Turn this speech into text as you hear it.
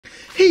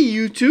Hey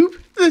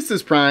YouTube, this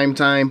is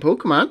Primetime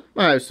Pokemon.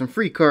 I have some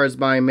free cards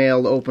by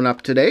mail to open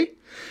up today.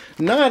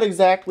 Not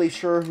exactly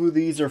sure who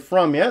these are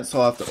from yet,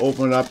 so I'll have to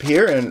open it up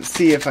here and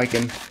see if I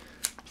can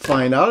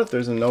find out if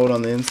there's a note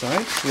on the inside.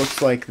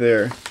 Looks like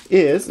there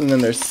is, and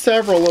then there's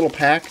several little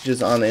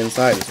packages on the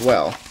inside as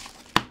well.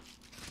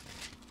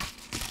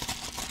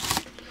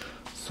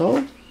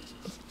 So,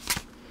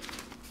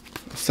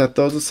 set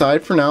those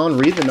aside for now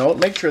and read the note.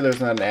 Make sure there's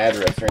not an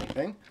address or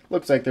anything.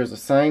 Looks like there's a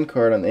sign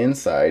card on the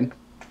inside.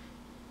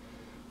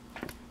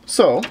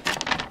 So,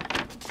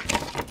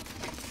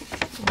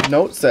 the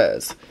note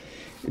says,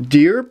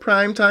 "Dear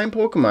Primetime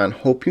Pokemon,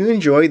 hope you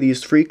enjoy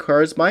these free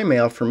cards by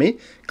mail for me.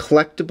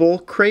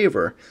 Collectible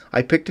Craver.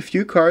 I picked a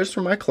few cards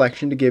from my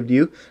collection to give to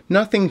you.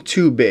 Nothing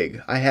too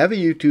big. I have a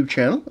YouTube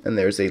channel, and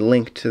there's a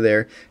link to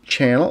their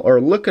channel,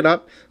 or look it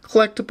up,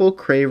 Collectible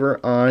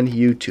Craver on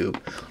YouTube.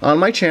 On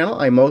my channel,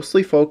 I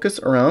mostly focus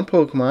around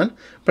Pokemon,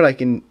 but I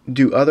can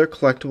do other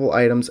collectible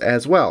items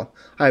as well.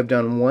 I've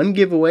done one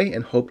giveaway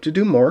and hope to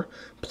do more.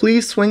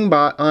 Please swing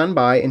on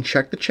by and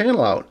check the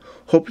channel out.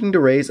 Hoping to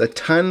raise a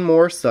ton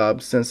more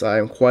subs since I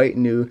am quite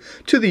new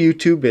to the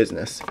YouTube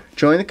business.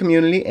 Join the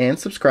community and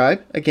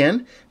subscribe.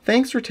 Again,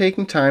 thanks for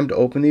taking time to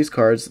open these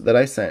cards that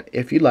I sent.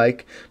 If you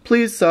like,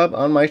 please sub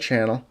on my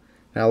channel."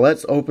 Now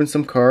let's open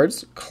some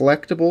cards.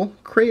 Collectible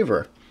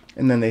Craver.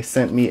 And then they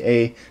sent me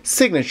a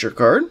signature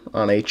card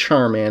on a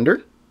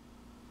Charmander.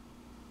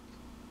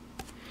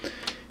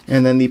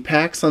 And then the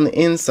packs on the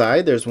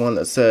inside, there's one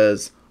that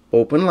says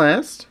open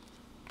last,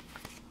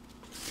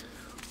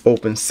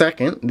 open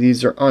second,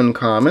 these are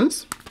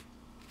uncommons,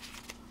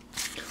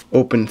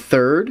 open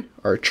third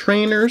are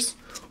trainers,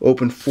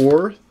 open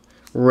fourth,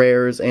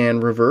 rares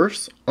and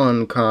reverse,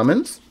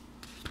 uncommons,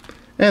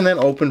 and then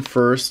open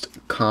first,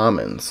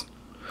 commons.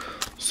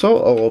 So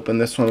I'll open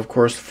this one, of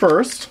course,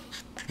 first,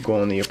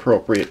 go in the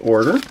appropriate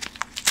order.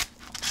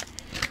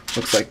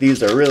 Looks like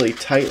these are really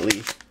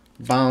tightly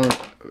bound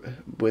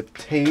with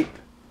tape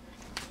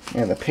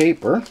and the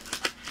paper.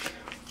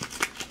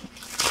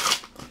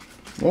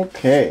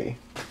 Okay.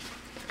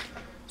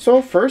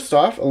 So first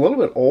off, a little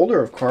bit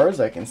older of cards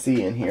I can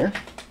see in here.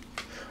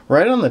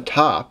 Right on the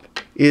top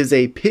is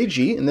a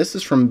Pidgey, and this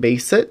is from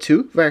Base Set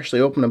 2. I've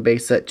actually opened a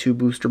Base Set 2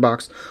 booster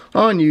box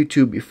on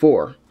YouTube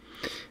before.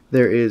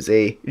 There is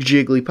a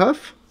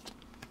Jigglypuff,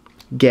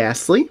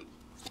 Ghastly,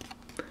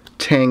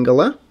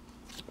 Tangela,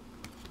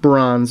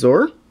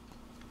 Bronzor,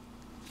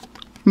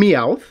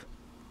 Meowth,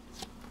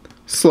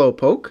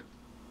 Slowpoke.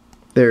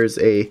 There's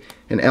an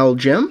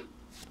Elgem,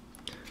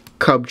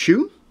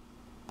 Cubchoo.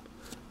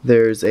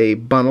 There's a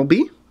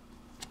Bunnelby,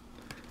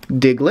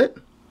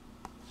 Diglett,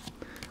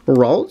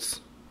 Ralts,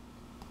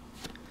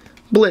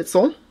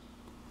 Blitzel,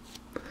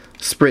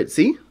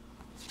 Spritzy,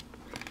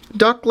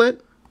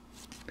 Ducklet,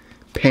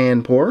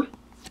 Panpour,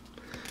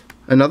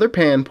 another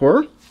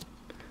Panpour,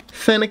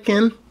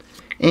 Fennekin,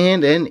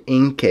 and an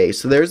Inkay.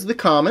 So there's the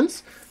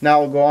commons.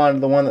 Now we'll go on to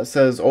the one that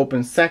says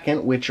open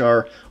second, which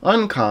are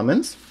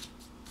uncommons.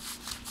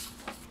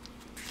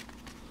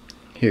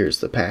 Here's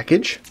the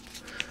package.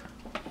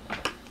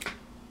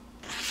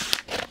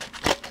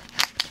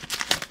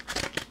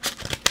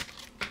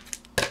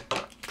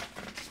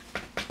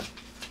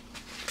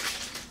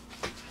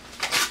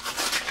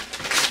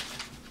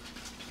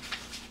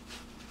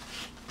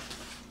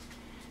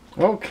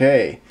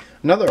 Okay,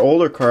 another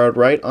older card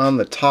right on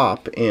the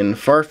top in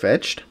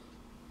Farfetch'd.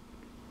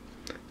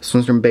 This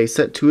one's from Base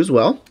Set 2 as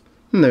well.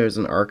 And there's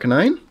an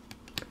Arcanine,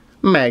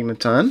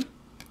 Magneton,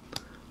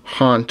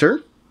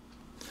 Haunter.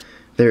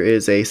 There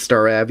is a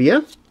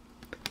Staravia,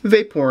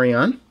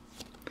 Vaporeon,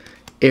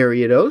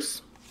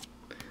 Ariados,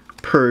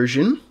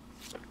 Persian,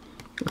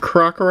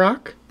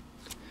 Krokorok,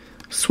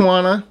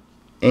 Swanna,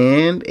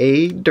 and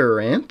a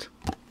Durant.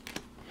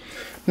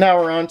 Now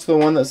we're on to the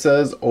one that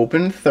says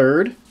open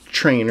third,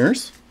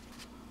 trainers.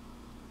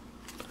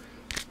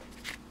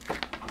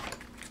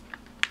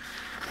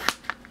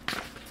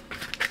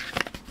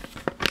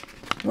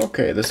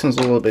 Okay, this one's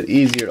a little bit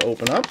easier to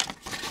open up.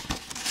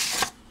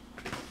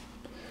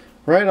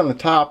 Right on the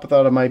top, I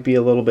thought it might be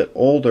a little bit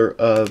older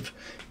of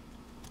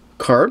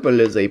card, but it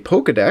is a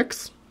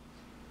Pokedex.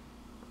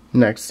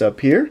 Next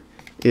up here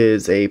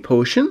is a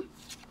Potion,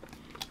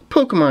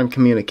 Pokemon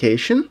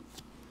Communication,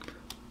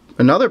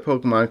 another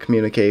Pokemon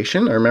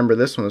Communication. I remember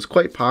this one was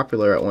quite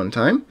popular at one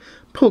time.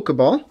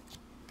 Pokeball,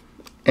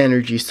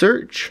 Energy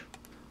Search,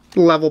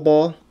 Level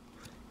Ball,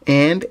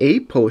 and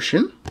a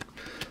Potion.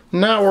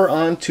 Now we're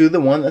on to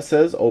the one that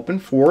says open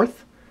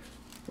fourth,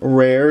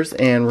 rares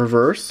and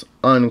reverse,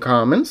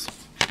 uncommons.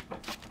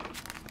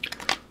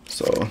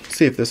 So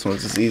see if this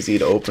one's as easy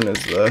to open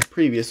as the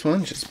previous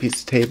one. Just a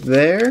piece of tape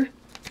there.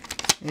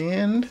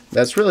 And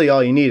that's really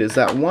all you need is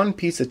that one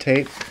piece of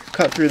tape.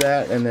 Cut through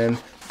that, and then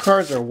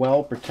cards are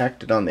well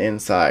protected on the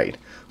inside.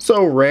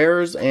 So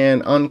rares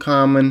and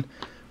uncommon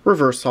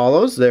reverse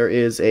holos. There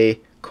is a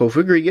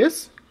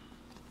Kofagrigus,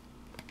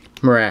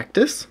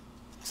 Maractus,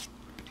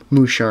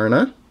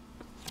 Musharna,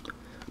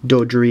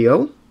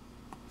 Dodrio,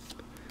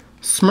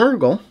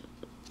 Smeargle,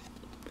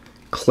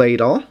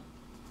 Claydol,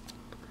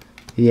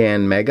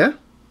 Yanmega,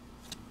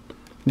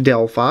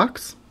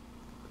 Delphox.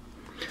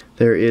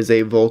 There is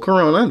a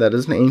Volcarona, that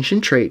is an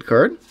ancient trait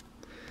card.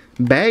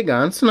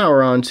 Bagon, so now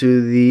we're on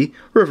to the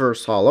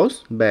reverse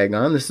hollows.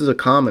 Bagon, this is a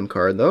common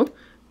card though.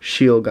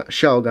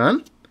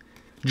 Shelgon.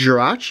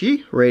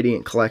 Jirachi,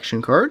 Radiant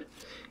Collection card.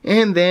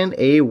 And then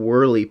a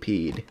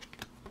Whirlipede.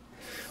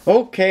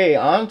 Okay,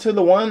 on to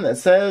the one that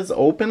says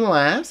open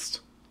last.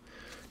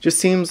 Just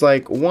seems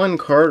like one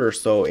card or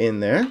so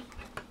in there.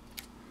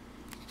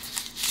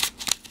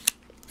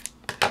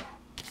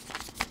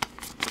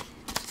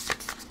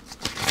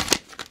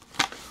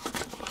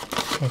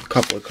 A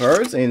couple of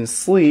cards in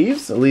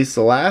sleeves, at least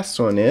the last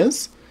one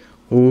is.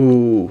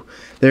 Ooh,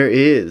 there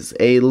is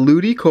a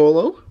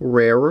Ludicolo,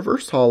 rare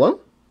reverse holo.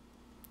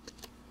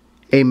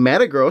 A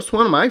Metagross,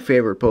 one of my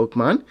favorite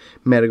Pokemon.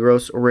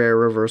 Metagross, rare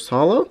reverse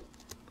holo.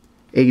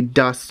 A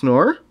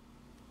Dusknoir.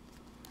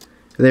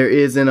 There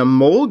is an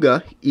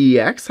Emolga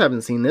EX,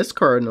 haven't seen this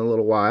card in a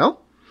little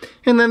while.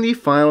 And then the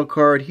final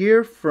card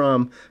here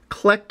from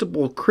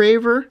Collectible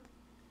Craver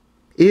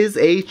is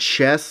a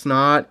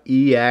Chestnut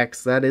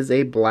EX. That is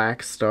a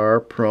Black Star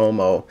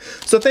promo.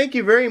 So thank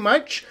you very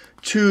much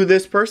to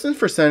this person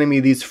for sending me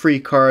these free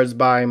cards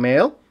by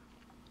mail.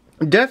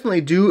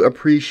 Definitely do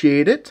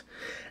appreciate it.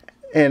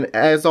 And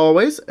as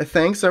always,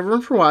 thanks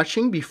everyone for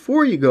watching.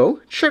 Before you go,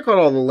 check out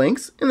all the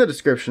links in the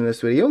description of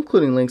this video,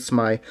 including links to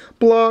my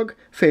blog,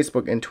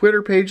 Facebook, and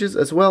Twitter pages,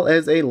 as well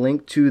as a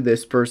link to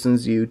this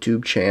person's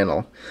YouTube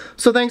channel.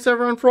 So thanks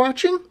everyone for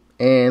watching,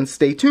 and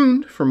stay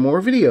tuned for more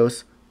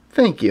videos.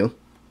 Thank you.